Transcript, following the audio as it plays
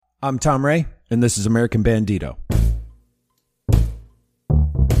I'm Tom Ray, and this is American Bandito.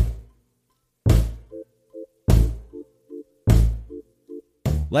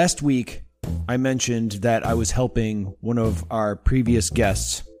 Last week, I mentioned that I was helping one of our previous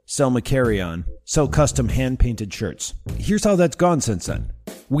guests, Selma Carrion, sell custom hand-painted shirts. Here's how that's gone since then.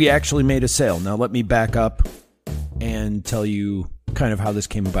 We actually made a sale. Now let me back up and tell you kind of how this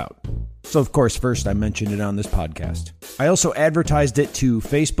came about. So, of course, first I mentioned it on this podcast. I also advertised it to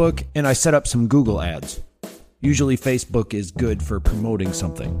Facebook, and I set up some Google ads. Usually Facebook is good for promoting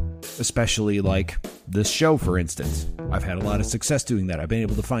something, especially like this show, for instance. I've had a lot of success doing that. I've been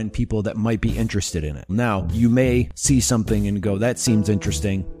able to find people that might be interested in it. Now, you may see something and go, that seems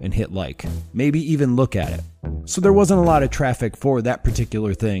interesting, and hit like. Maybe even look at it. So there wasn't a lot of traffic for that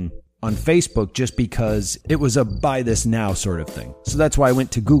particular thing on Facebook just because it was a buy this now sort of thing. So that's why I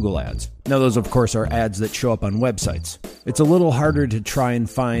went to Google ads. Now those of course are ads that show up on websites. It's a little harder to try and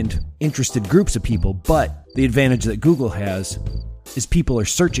find interested groups of people, but the advantage that Google has is people are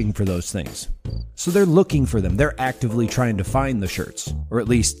searching for those things. So they're looking for them. They're actively trying to find the shirts, or at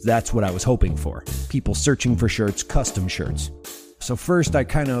least that's what I was hoping for. People searching for shirts, custom shirts. So first I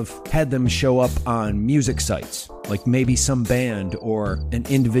kind of had them show up on music sites, like maybe some band or an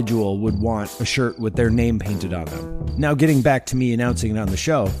individual would want a shirt with their name painted on them. Now getting back to me announcing it on the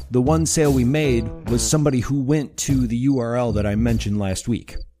show, the one sale we made was somebody who went to the URL that I mentioned last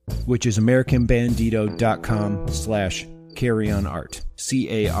week, which is americanbandito.com/carryonart,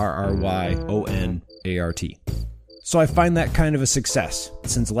 CARRYONART. So I find that kind of a success.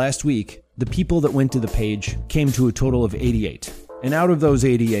 Since last week, the people that went to the page came to a total of 88. And out of those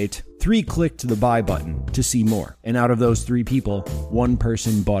 88, 3 clicked the buy button to see more. And out of those 3 people, 1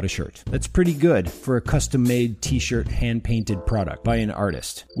 person bought a shirt. That's pretty good for a custom-made t-shirt hand-painted product by an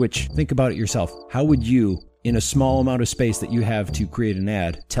artist. Which, think about it yourself. How would you, in a small amount of space that you have to create an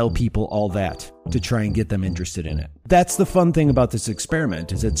ad, tell people all that to try and get them interested in it? That's the fun thing about this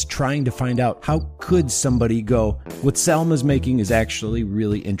experiment, is it's trying to find out how could somebody go, what Selma's making is actually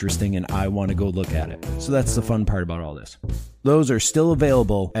really interesting and I want to go look at it. So that's the fun part about all this. Those are still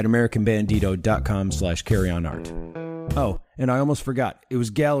available at americanbandito.com/carryonart. Oh, and I almost forgot. It was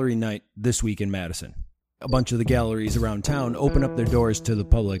gallery night this week in Madison. A bunch of the galleries around town open up their doors to the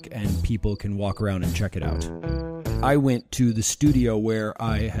public and people can walk around and check it out. I went to the studio where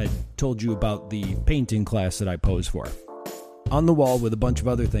I had told you about the painting class that I posed for. On the wall with a bunch of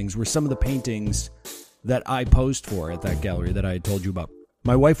other things were some of the paintings that I posed for at that gallery that I had told you about.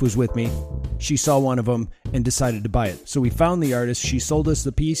 My wife was with me. She saw one of them and decided to buy it. So we found the artist, she sold us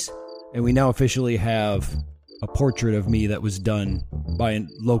the piece, and we now officially have a portrait of me that was done by a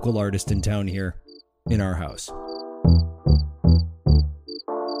local artist in town here in our house.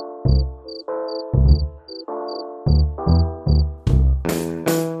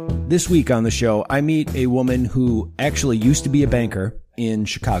 This week on the show, I meet a woman who actually used to be a banker in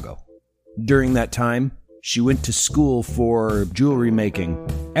Chicago. During that time, she went to school for jewelry making.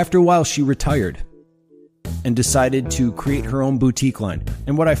 After a while, she retired and decided to create her own boutique line.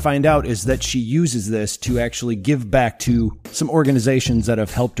 And what I find out is that she uses this to actually give back to some organizations that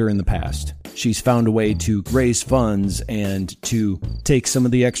have helped her in the past. She's found a way to raise funds and to take some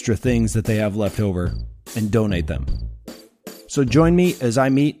of the extra things that they have left over and donate them. So join me as I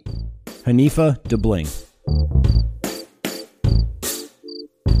meet Hanifa DeBling.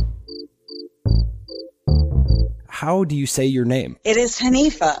 How do you say your name? It is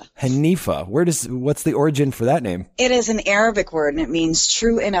Hanifa. Hanifa. What's the origin for that name? It is an Arabic word and it means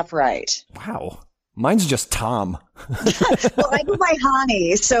true and upright. Wow. Mine's just Tom. Well, I go by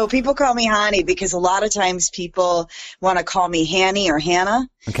Hani, so people call me Hani because a lot of times people want to call me Hanny or Hannah.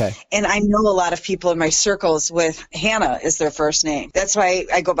 Okay. And I know a lot of people in my circles with Hannah is their first name. That's why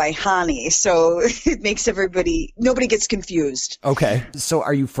I go by Hani, so it makes nobody gets confused. Okay. So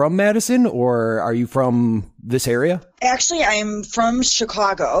are you from Madison or are you from this area? Actually, I'm from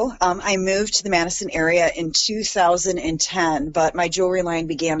Chicago. I moved to the Madison area in 2010, but my jewelry line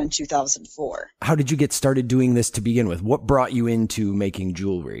began in 2004. How did you get started doing this to begin with? What brought you into making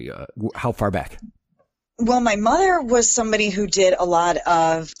jewelry? How far back? Well, my mother was somebody who did a lot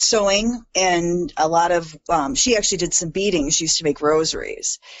of sewing and a lot of, she actually did some beading. She used to make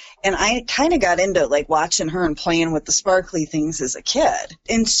rosaries. And I kind of got into like watching her and playing with the sparkly things as a kid.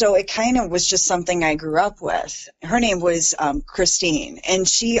 And so it kind of was just something I grew up with. Her name was Christine, and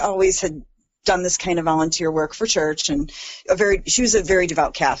she always had done this kind of volunteer work for church, and she was a very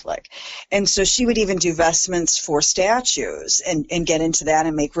devout Catholic. And so she would even do vestments for statues and get into that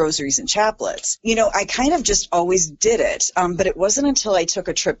and make rosaries and chaplets. I kind of just always did it. But it wasn't until I took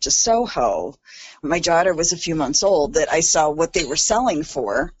a trip to Soho, my daughter was a few months old, that I saw what they were selling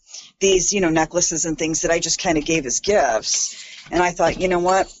for these, necklaces and things that I just kind of gave as gifts. And I thought, you know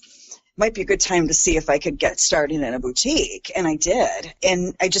what? Might be a good time to see if I could get started in a boutique. And I did.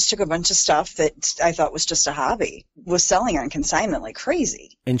 And I just took a bunch of stuff that I thought was just a hobby, was selling on consignment like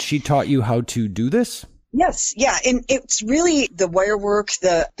crazy. And she taught you how to do this? Yes. Yeah. And it's really the wire work,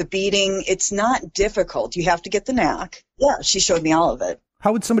 the beading. It's not difficult. You have to get the knack. Yeah. She showed me all of it.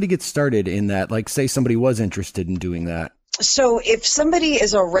 How would somebody get started in that? Like, say somebody was interested in doing that. So if somebody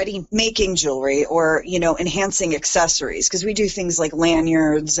is already making jewelry or, enhancing accessories, because we do things like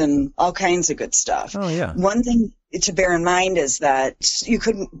lanyards and all kinds of good stuff. Oh, yeah. One thing to bear in mind is that you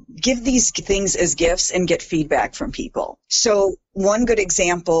could give these things as gifts and get feedback from people. So one good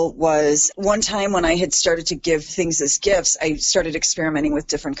example was one time when I had started to give things as gifts, I started experimenting with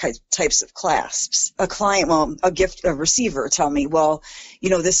different types of clasps. A receiver tell me,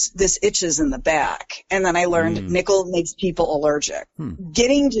 this itches in the back. And then I learned nickel makes people allergic.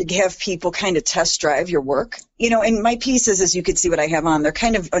 Getting to have people kind of test drive your work, and my pieces, as you can see what I have on, they're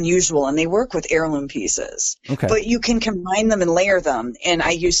kind of unusual and they work with heirloom pieces. Okay. But you can combine them and layer them. And I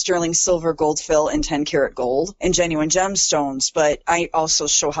use sterling silver, gold fill, and 10 karat gold and genuine gemstones. But I also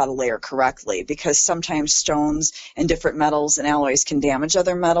show how to layer correctly, because sometimes stones and different metals and alloys can damage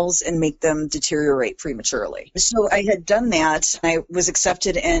other metals and make them deteriorate prematurely. So I had done that. I was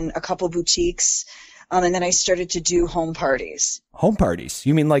accepted in a couple boutiques. And then I started to do home parties. Home parties?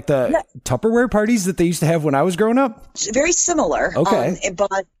 You mean like the Tupperware parties that they used to have when I was growing up? Very similar. Okay.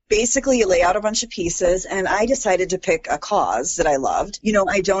 But basically you lay out a bunch of pieces, and I decided to pick a cause that I loved.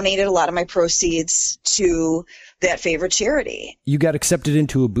 I donated a lot of my proceeds to that favorite charity. You got accepted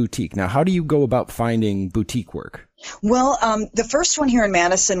into a boutique. Now, how do you go about finding boutique work? Well, the first one here in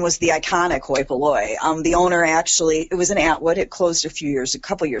Madison was the iconic Hoi Polloi. The owner it was in Atwood. It closed a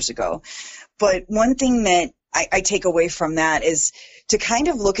couple years ago. But one thing that I take away from that is to kind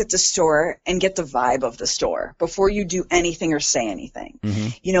of look at the store and get the vibe of the store before you do anything or say anything.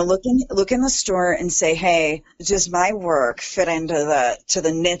 Mm-hmm. Look in the store and say, hey, does my work fit into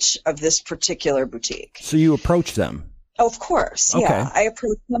the niche of this particular boutique? So you approach them. Oh, of course. Okay. Yeah. I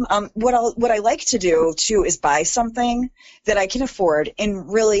approach them. What I like to do too is buy something that I can afford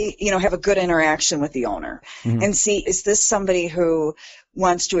and really, have a good interaction with the owner and see, is this somebody who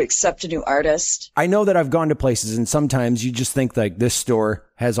wants to accept a new artist? I know that I've gone to places and sometimes you just think like this store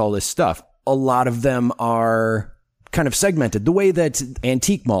has all this stuff. A lot of them are kind of segmented the way that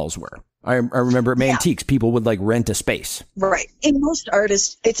antique malls were. I remember at Antiques, people would like rent a space. Right. In most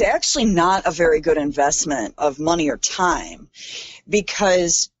artists, it's actually not a very good investment of money or time,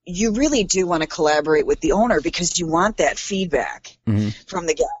 because you really do want to collaborate with the owner because you want that feedback from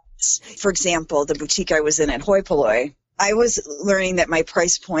the guests. For example, the boutique I was in at Hoi Polloi, I was learning that my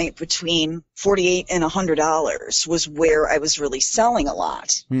price point between $48 and $100 was where I was really selling a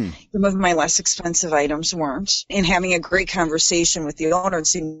lot. Some of my less expensive items weren't. And having a great conversation with the owner and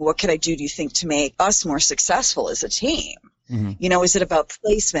saying, what can I do you think to make us more successful as a team? Is it about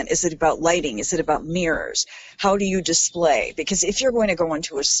placement? Is it about lighting? Is it about mirrors? How do you display? Because if you're going to go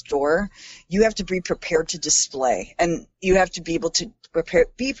into a store, you have to be prepared to display, and you have to be able to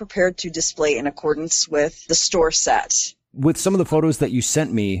be prepared to display in accordance with the store set. With some of the photos that you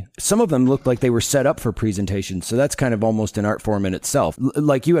sent me, some of them looked like they were set up for presentation. So that's kind of almost an art form in itself.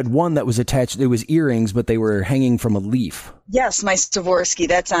 Like you had one that was attached, it was earrings, but they were hanging from a leaf. Yes, my Swarovski,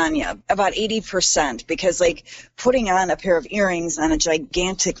 that's Anya. About 80%, because like putting on a pair of earrings on a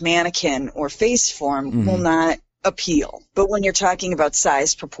gigantic mannequin or face form will not appeal. But when you're talking about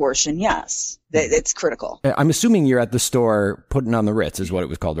size proportion, yes, it's critical. I'm assuming you're at the store Putting on the Ritz is what it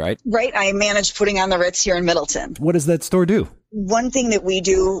was called, right? Right. I manage Putting on the Ritz here in Middleton. What does that store do? One thing that we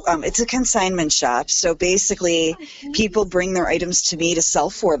do, it's a consignment shop. So basically, people bring their items to me to sell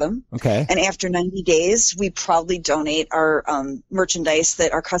for them. Okay. And after 90 days, we probably donate our merchandise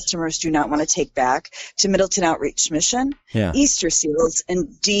that our customers do not want to take back to Middleton Outreach Mission, Easter Seals,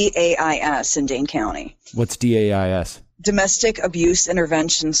 and DAIS in Dane County. What's DAIS? Domestic Abuse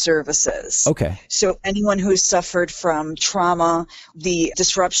Intervention Services. Okay. So anyone who's suffered from trauma, the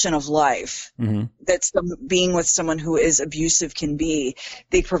disruption of life, that's being with someone who is abusive can be,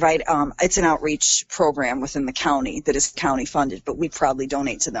 they provide, it's an outreach program within the county that is county funded, but we probably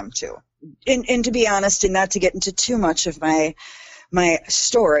donate to them too. And to be honest, and not to get into too much of my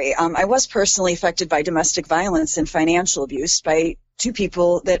story, I was personally affected by domestic violence and financial abuse by to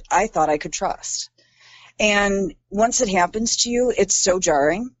people that I thought I could trust. And once it happens to you, it's so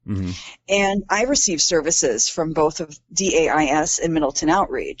jarring. Mm-hmm. And I receive services from both of DAIS and Middleton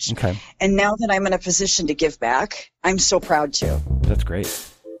Outreach. Okay. And now that I'm in a position to give back, I'm so proud to. That's great.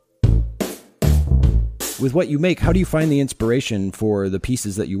 With what you make, how do you find the inspiration for the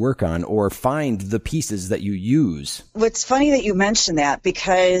pieces that you work on, or find the pieces that you use? What's funny that you mentioned that,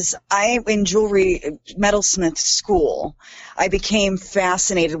 because in jewelry metalsmith school, I became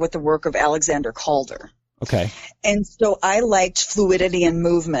fascinated with the work of Alexander Calder. Okay. And so I liked fluidity and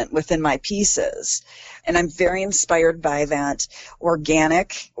movement within my pieces. And I'm very inspired by that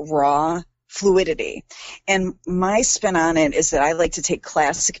organic, raw fluidity. And my spin on it is that I like to take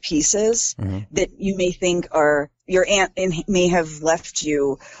classic pieces that you may think are your aunt may have left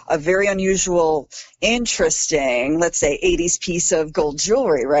you a very unusual, interesting, let's say 80s piece of gold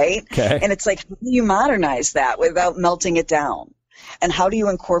jewelry, right? Okay. And it's like, how do you modernize that without melting it down? And how do you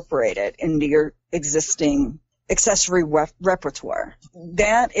incorporate it into your existing accessory repertoire?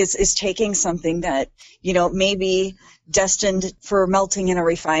 That is taking something that, may be destined for melting in a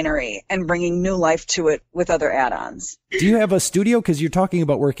refinery and bringing new life to it with other add-ons. Do you have a studio? Because you're talking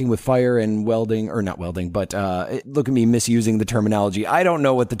about working with fire and welding, or not welding, but look at me misusing the terminology. I don't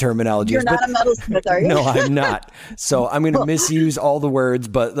know what the terminology is. You're not a metalsmith, are you? No, I'm not. So I'm going to misuse all the words,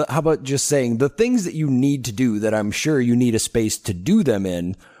 but how about just saying the things that you need to do that I'm sure you need a space to do them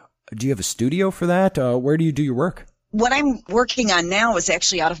in? Do you have a studio for that? Where do you do your work? What I'm working on now is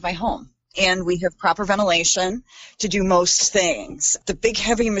actually out of my home. And we have proper ventilation to do most things. The big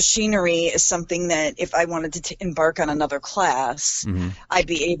heavy machinery is something that if I wanted to embark on another class, I'd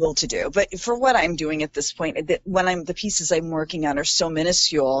be able to do. But for what I'm doing at this point, the pieces I'm working on are so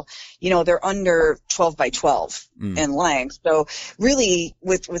minuscule, they're under 12 by 12 in length. So really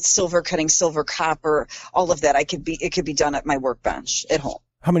with silver, cutting silver, copper, all of that, it could be done at my workbench at home.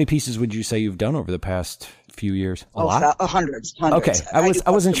 How many pieces would you say you've done over the past few years? A lot? Hundreds. Okay. I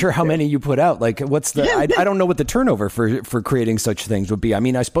wasn't sure how many you put out. Like, what's the, I don't know what the turnover for creating such things would be. I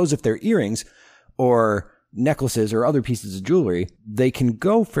mean, I suppose if they're earrings or necklaces or other pieces of jewelry, they can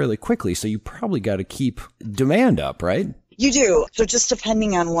go fairly quickly. So you probably got to keep demand up, right? You do. So just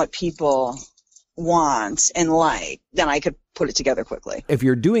depending on what people want and like, then I could put it together quickly. If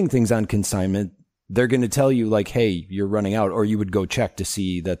you're doing things on consignment, they're going to tell you like, hey, you're running out, or you would go check to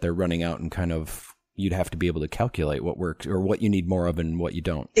see that they're running out, and kind of, you'd have to be able to calculate what works or what you need more of and what you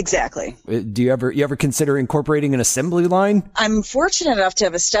don't. Exactly. Do you ever consider incorporating an assembly line? I'm fortunate enough to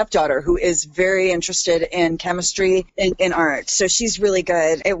have a stepdaughter who is very interested in chemistry and art. So she's really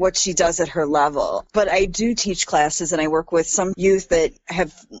good at what she does at her level. But I do teach classes, and I work with some youth that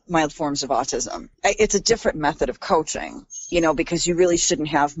have mild forms of autism. It's a different method of coaching, because you really shouldn't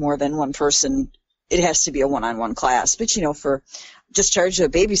have more than one person. It has to be a one-on-one class, but for just charge a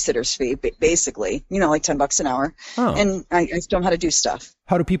babysitter's fee, basically, like $10 an hour. Oh. And I show them how to do stuff.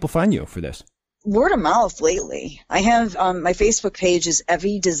 How do people find you for this? Word of mouth lately. I have my Facebook page is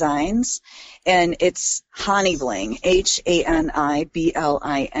Evie Designs, and it's Hani Bling, HANIBLING.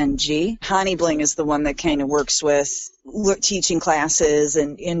 Hani Bling is the one that kind of works with teaching classes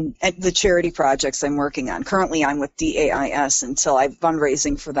and the charity projects I'm working on. Currently, I'm with DAIS until I'm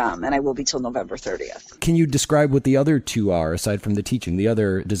fundraising for them, and I will be till November 30th. Can you describe what the other two are, aside from the teaching, the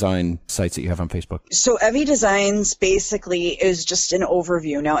other design sites that you have on Facebook? So Evie Designs basically is just an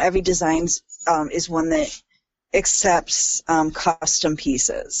overview. Now, Evie Designs is one that accepts custom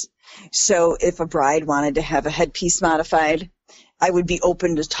pieces. So if a bride wanted to have a headpiece modified, I would be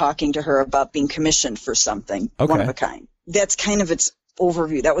open to talking to her about being commissioned for something, one of a kind. That's kind of its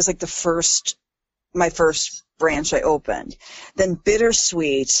overview. That was like my first branch I opened. Then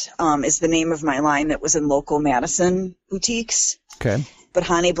Bittersweet is the name of my line that was in local Madison boutiques. Okay. But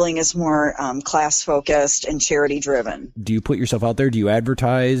Hani Bling is more class-focused and charity-driven. Do you put yourself out there? Do you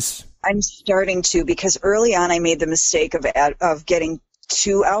advertise? I'm starting to, because early on I made the mistake of getting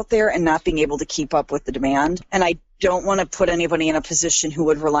too out there and not being able to keep up with the demand. And I don't want to put anybody in a position who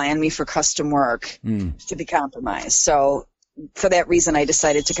would rely on me for custom work to be compromised. So for that reason, I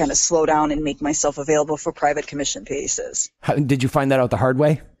decided to kind of slow down and make myself available for private commission pieces. Did you find that out the hard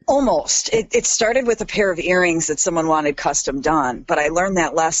way? Almost. It started with a pair of earrings that someone wanted custom done, but I learned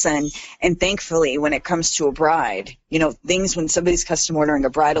that lesson, and thankfully when it comes to a bride, things when somebody's custom ordering a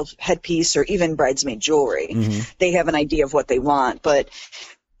bridal headpiece or even bridesmaid jewelry, they have an idea of what they want, but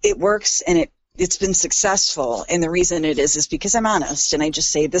it works, and it's been successful, and the reason it is because I'm honest, and I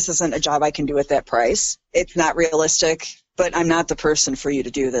just say this isn't a job I can do at that price. It's not realistic, but I'm not the person for you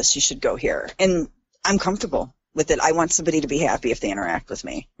to do this. You should go here. And I'm comfortable with it. I want somebody to be happy if they interact with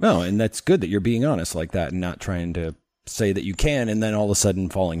me. Oh, and that's good that you're being honest like that and not trying to say that you can, and then all of a sudden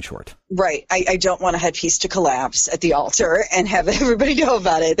falling short. Right. I don't want a headpiece to collapse at the altar and have everybody know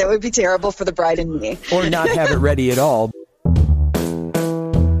about it. That would be terrible for the bride and me. Or not have it ready at all.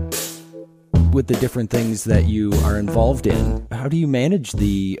 With the different things that you are involved in, how do you manage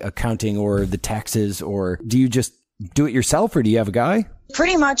the accounting or the taxes, or do you just do it yourself, or do you have a guy?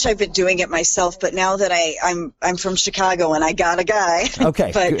 Pretty much I've been doing it myself, but now that I'm from Chicago and I got a guy.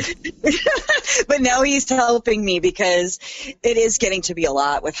 Okay. But now he's helping me because it is getting to be a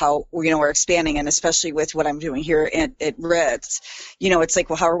lot with how, we're expanding, and especially with what I'm doing here at Ritz. It's like,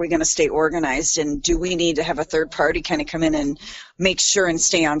 well, how are we going to stay organized, and do we need to have a third party kind of come in and make sure and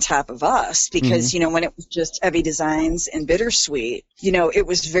stay on top of us? Because, when it was just Heavy Designs and Bittersweet, it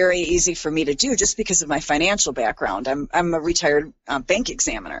was very easy for me to do just because of my financial background. I'm a retired bank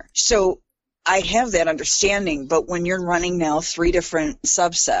examiner. So I have that understanding, but when you're running now 3 different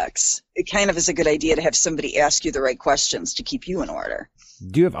subsects, it kind of is a good idea to have somebody ask you the right questions to keep you in order.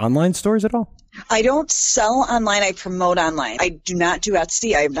 Do you have online stores at all? I don't sell online. I promote online. I do not do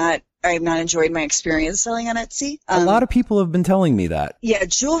Etsy. I have not enjoyed my experience selling on Etsy. A lot of people have been telling me that. Yeah,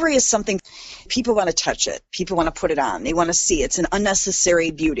 jewelry is something people want to touch it. People want to put it on. They want to see. It's an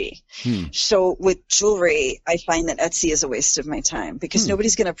unnecessary beauty. So with jewelry, I find that Etsy is a waste of my time because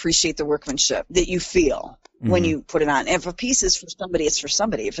nobody's going to appreciate the workmanship that you feel when you put it on. And if a piece is for somebody, it's for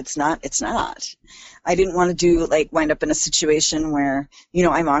somebody. If it's not, it's not. I didn't want to wind up in a situation where,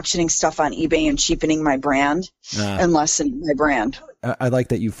 I'm auctioning stuff on eBay and cheapening my brand and lessening my brand. I like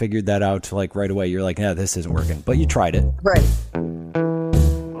that you figured that out right away. You're like, yeah, this isn't working, but you tried it. Right.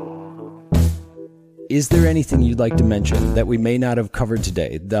 Is there anything you'd like to mention that we may not have covered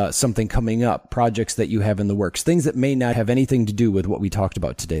today? Something coming up, projects that you have in the works, things that may not have anything to do with what we talked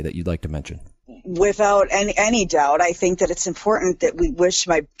about today that you'd like to mention? Without any doubt, I think that it's important that we wish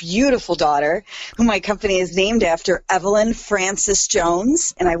my beautiful daughter, who my company is named after, Evelyn Frances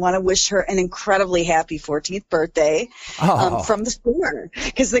Jones, and I want to wish her an incredibly happy 14th birthday from the store,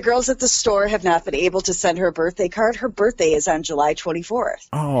 because the girls at the store have not been able to send her a birthday card. Her birthday is on July 24th.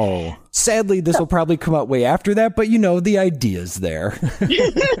 Oh, sadly, this will probably come out way after that, but the idea's there.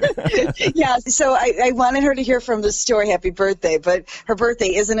 Yeah, so I wanted her to hear from the store happy birthday, but her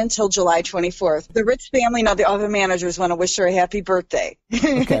birthday isn't until July 24th. The Ritz family, now the other managers, want to wish her a happy birthday.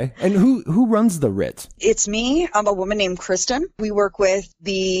 Okay. And who runs the Ritz? It's me. I'm a woman named Kristen. We work with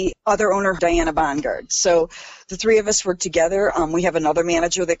the other owner, Diana Bongard. So the 3 of us work together. We have another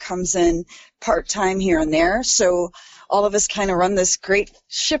manager that comes in part-time here and there. So all of us kind of run this great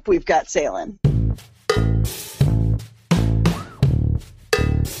ship we've got sailing.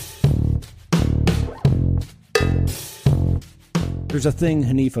 There's a thing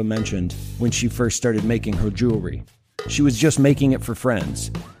Hanifa mentioned when she first started making her jewelry. She was just making it for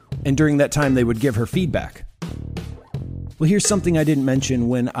friends, and during that time they would give her feedback. Well, here's something I didn't mention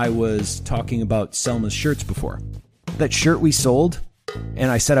when I was talking about Selma's shirts before. That shirt we sold,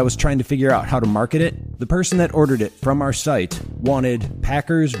 and I said I was trying to figure out how to market it, the person that ordered it from our site wanted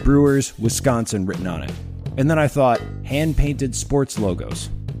Packers, Brewers, Wisconsin written on it. And then I thought, hand-painted sports logos.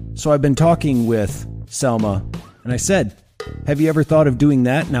 So I've been talking with Selma, and I said, have you ever thought of doing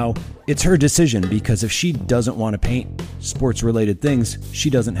that? Now, it's her decision, because if she doesn't want to paint sports-related things,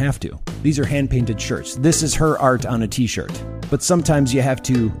 she doesn't have to. These are hand-painted shirts. This is her art on a t-shirt. But sometimes you have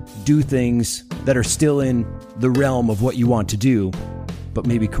to do things that are still in the realm of what you want to do, but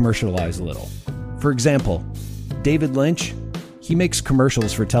maybe commercialize a little. For example, David Lynch, he makes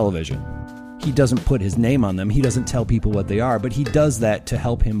commercials for television. He doesn't put his name on them. He doesn't tell people what they are, but he does that to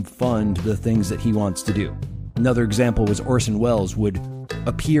help him fund the things that he wants to do. Another example was Orson Welles would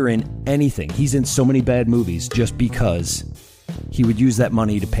appear in anything. He's in so many bad movies just because he would use that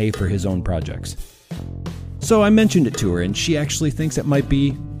money to pay for his own projects. So I mentioned it to her, and she actually thinks it might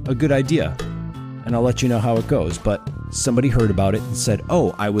be a good idea. And I'll let you know how it goes. But somebody heard about it and said,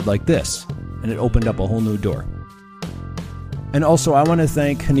 oh, I would like this. And it opened up a whole new door. And also, I want to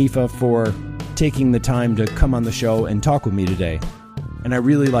thank Hanifa for taking the time to come on the show and talk with me today. And I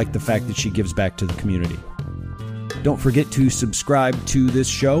really like the fact that she gives back to the community. Don't forget to subscribe to this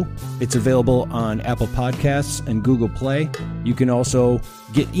show. It's available on Apple Podcasts and Google Play. You can also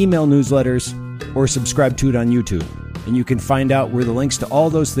get email newsletters or subscribe to it on YouTube. And you can find out where the links to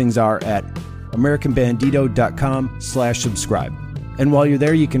all those things are at americanbandito.com/subscribe. And while you're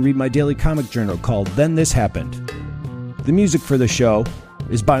there, you can read my daily comic journal called Then This Happened. The music for the show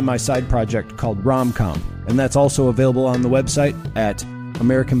is by my side project called Romcom, and that's also available on the website at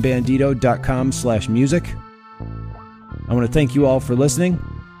americanbandito.com/music. I want to thank you all for listening,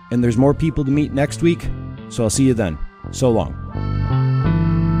 and there's more people to meet next week, so I'll see you then. So long.